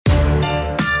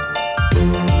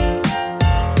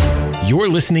You're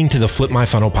listening to the Flip My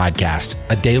Funnel podcast,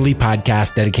 a daily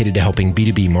podcast dedicated to helping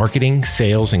B2B marketing,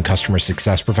 sales, and customer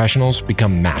success professionals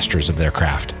become masters of their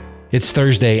craft. It's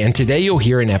Thursday, and today you'll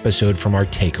hear an episode from our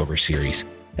Takeover series.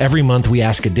 Every month, we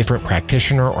ask a different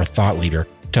practitioner or thought leader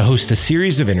to host a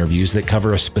series of interviews that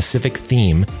cover a specific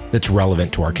theme that's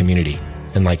relevant to our community.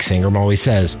 And like Sangram always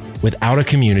says, without a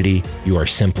community, you are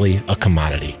simply a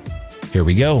commodity. Here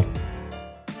we go.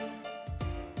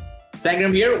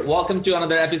 Sangram here. Welcome to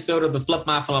another episode of the Flip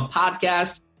My Funnel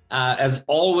podcast. As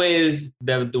always,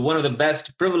 the one of the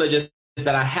best privileges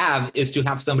that I have is to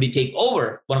have somebody take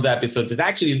over one of the episodes. It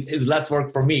actually is less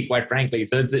work for me, quite frankly.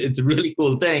 So it's a really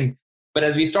cool thing. But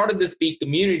as we started this Peak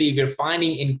community, we're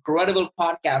finding incredible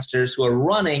podcasters who are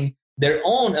running their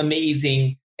own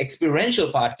amazing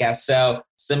experiential podcasts. So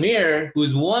Samir,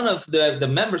 who's one of the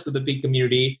members of the Peak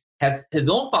community, has his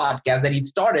own podcast that he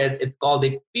started. It's called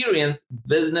the Experience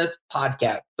Business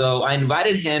Podcast. So I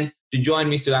invited him to join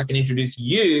me so I can introduce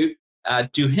you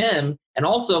to him, and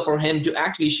also for him to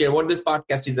actually share what this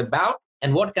podcast is about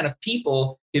and what kind of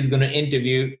people he's going to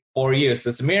interview for you.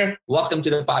 So Samir, welcome to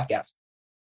the podcast.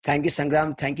 Thank you,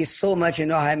 Sangram. Thank you so much.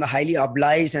 I'm highly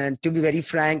obliged, and to be very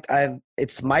frank,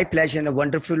 it's my pleasure and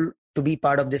wonderful to be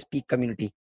part of this Peak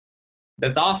community.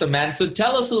 That's awesome, man. So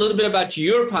tell us a little bit about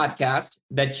your podcast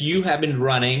that you have been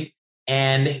running,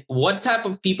 and what type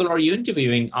of people are you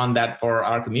interviewing on that for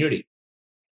our community?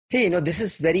 Hey, this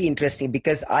is very interesting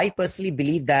because I personally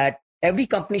believe that every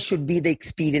company should be the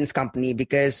experience company,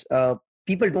 because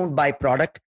people don't buy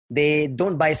product, they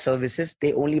don't buy services,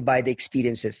 they only buy the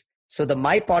experiences. So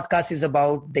my podcast is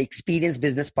about the experience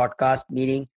business podcast,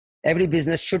 meaning every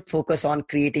business should focus on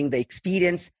creating the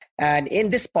experience. And in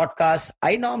this podcast,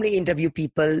 I normally interview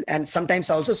people, and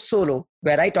sometimes also solo,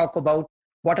 where I talk about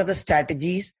what are the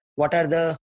strategies, what are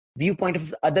the viewpoint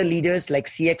of other leaders like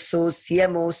CXOs,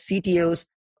 CMOs, CTOs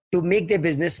to make their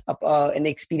business an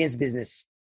experience business.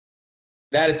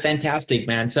 That is fantastic,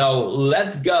 man. So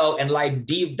let's go and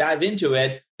deep dive into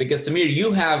it, because Samir,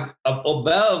 you have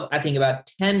above, I think,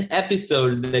 about 10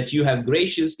 episodes that you have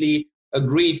graciously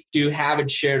agreed to have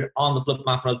it shared on the Flip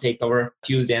My Funnel Takeover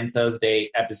Tuesday and Thursday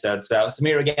episode. So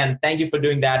Samir, again, thank you for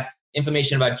doing that.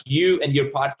 Information about you and your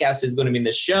podcast is going to be in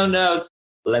the show notes.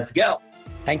 Let's go.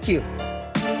 Thank you.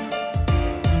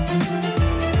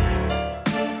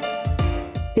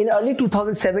 In early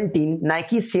 2017,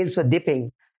 Nike's sales were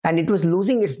dipping, and it was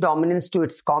losing its dominance to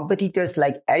its competitors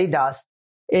like Adidas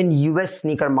in US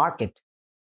sneaker market.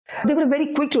 They were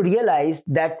very quick to realize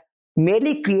that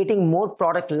merely creating more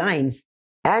product lines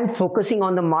and focusing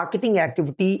on the marketing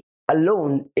activity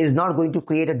alone is not going to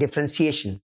create a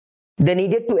differentiation. They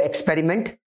needed to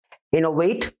experiment,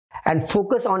 innovate, and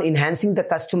focus on enhancing the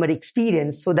customer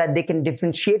experience so that they can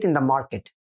differentiate in the market.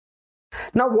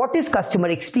 Now, what is customer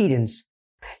experience?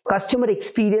 Customer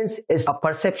experience is a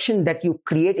perception that you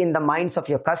create in the minds of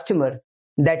your customer,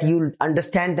 that you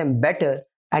understand them better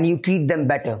and you treat them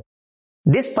better.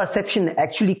 This perception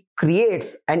actually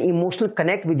creates an emotional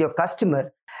connect with your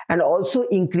customer and also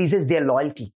increases their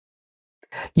loyalty.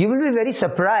 You will be very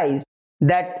surprised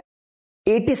that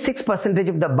 86%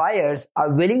 of the buyers are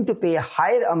willing to pay a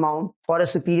higher amount for a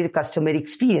superior customer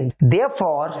experience.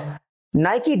 Therefore,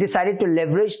 Nike decided to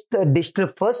leverage the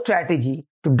digital-first strategy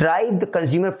to drive the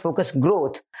consumer-focused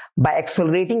growth by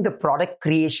accelerating the product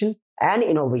creation and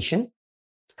innovation,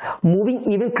 moving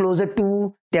even closer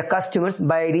to their customers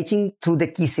by reaching through the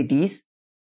key cities,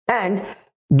 and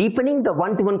deepening the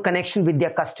one-to-one connection with their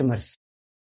customers.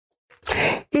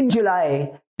 In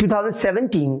July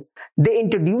 2017, they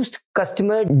introduced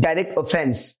Customer Direct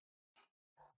Offense.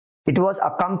 It was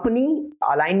a company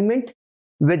alignment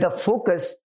with a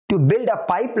focus to build a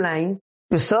pipeline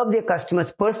to serve their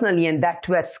customers personally, and that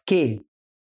too at scale.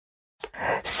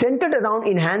 Centered around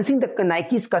enhancing the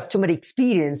Nike's customer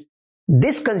experience,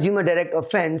 this Consumer Direct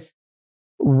Offense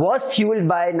was fueled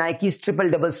by Nike's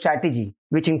triple-double strategy,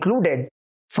 which included,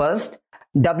 first,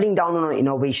 doubling down on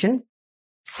innovation,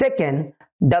 second,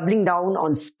 doubling down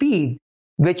on speed,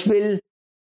 which will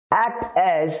act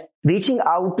as reaching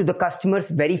out to the customers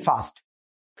very fast.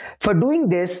 For doing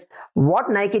this, what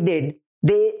Nike did,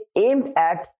 they aimed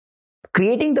at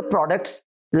creating the product's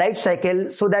life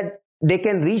cycle so that they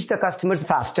can reach the customers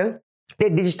faster. They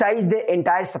digitized the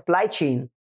entire supply chain,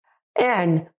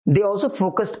 and they also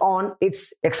focused on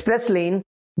its express lane,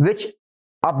 which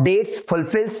updates,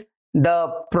 fulfills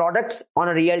the products on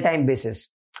a real-time basis.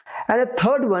 And the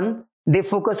third one, they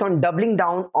focused on doubling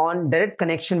down on direct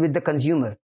connection with the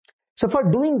consumer. So for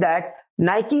doing that,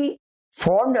 Nike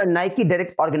formed a Nike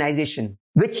Direct organization,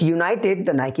 which united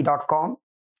the Nike.com,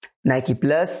 Nike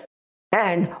Plus,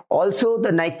 and also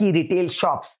the Nike retail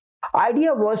shops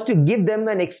Idea was to give them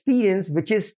an experience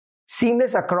which is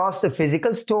seamless across the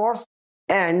physical stores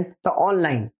and the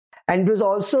online. And it was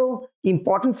also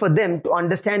important for them to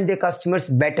understand their customers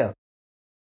better.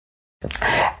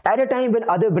 At a time when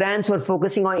other brands were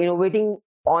focusing on innovating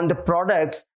on the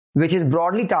products which is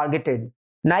broadly targeted,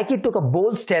 Nike took a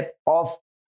bold step of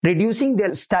reducing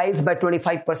their styles by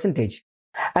 25%.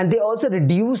 And they also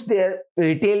reduced their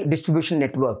retail distribution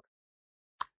network.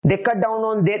 They cut down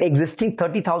on their existing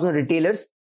 30,000 retailers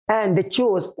and they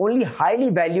chose only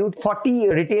highly valued 40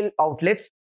 retail outlets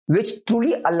which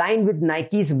truly aligned with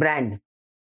Nike's brand.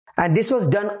 And this was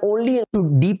done only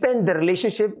to deepen the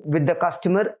relationship with the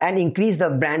customer and increase the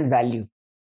brand value.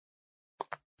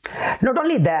 Not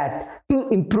only that, to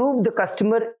improve the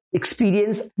customer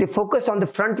experience, they focused on the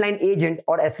frontline agent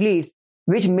or athletes,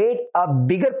 which made a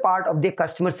bigger part of their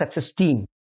customer success team.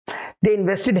 They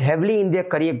invested heavily in their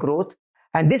career growth,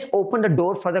 and this opened the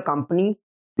door for the company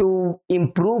to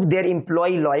improve their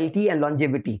employee loyalty and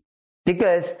longevity.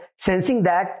 Because sensing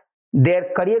that their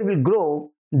career will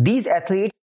grow, these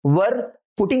athletes were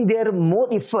putting their more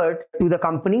effort to the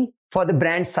company for the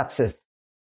brand's success.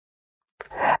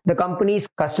 The company's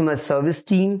customer service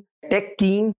team, tech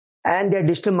team, and their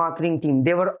digital marketing team,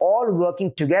 they were all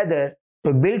working together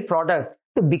to build product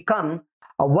to become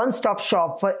a one-stop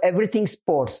shop for everything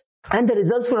sports. And the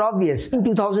results were obvious. In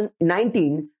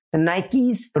 2019,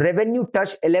 Nike's revenue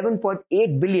touched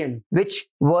 $11.8 billion, which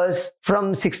was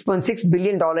from $6.6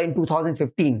 billion in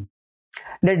 2015.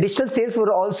 Their digital sales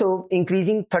were also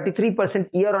increasing 33%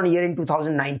 year on year in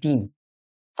 2019.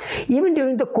 Even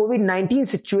during the COVID-19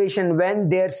 situation, when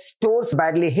their stores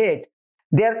badly hit,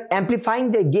 they're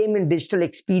amplifying their game in digital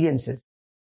experiences.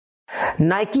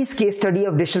 Nike's case study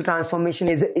of digital transformation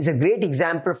is a great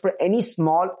example for any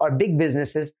small or big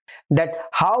businesses that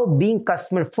how being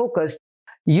customer focused,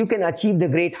 you can achieve the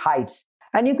great heights.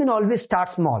 And you can always start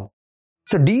small.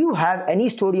 So do you have any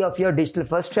story of your digital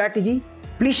first strategy?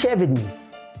 Please share with me.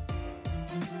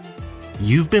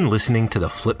 You've been listening to the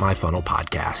Flip My Funnel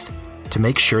podcast. To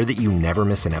make sure that you never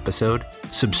miss an episode,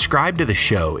 subscribe to the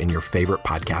show in your favorite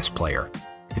podcast player.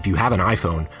 If you have an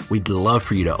iPhone, we'd love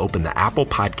for you to open the Apple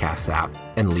Podcasts app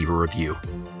and leave a review.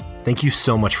 Thank you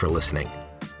so much for listening.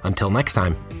 Until next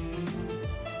time.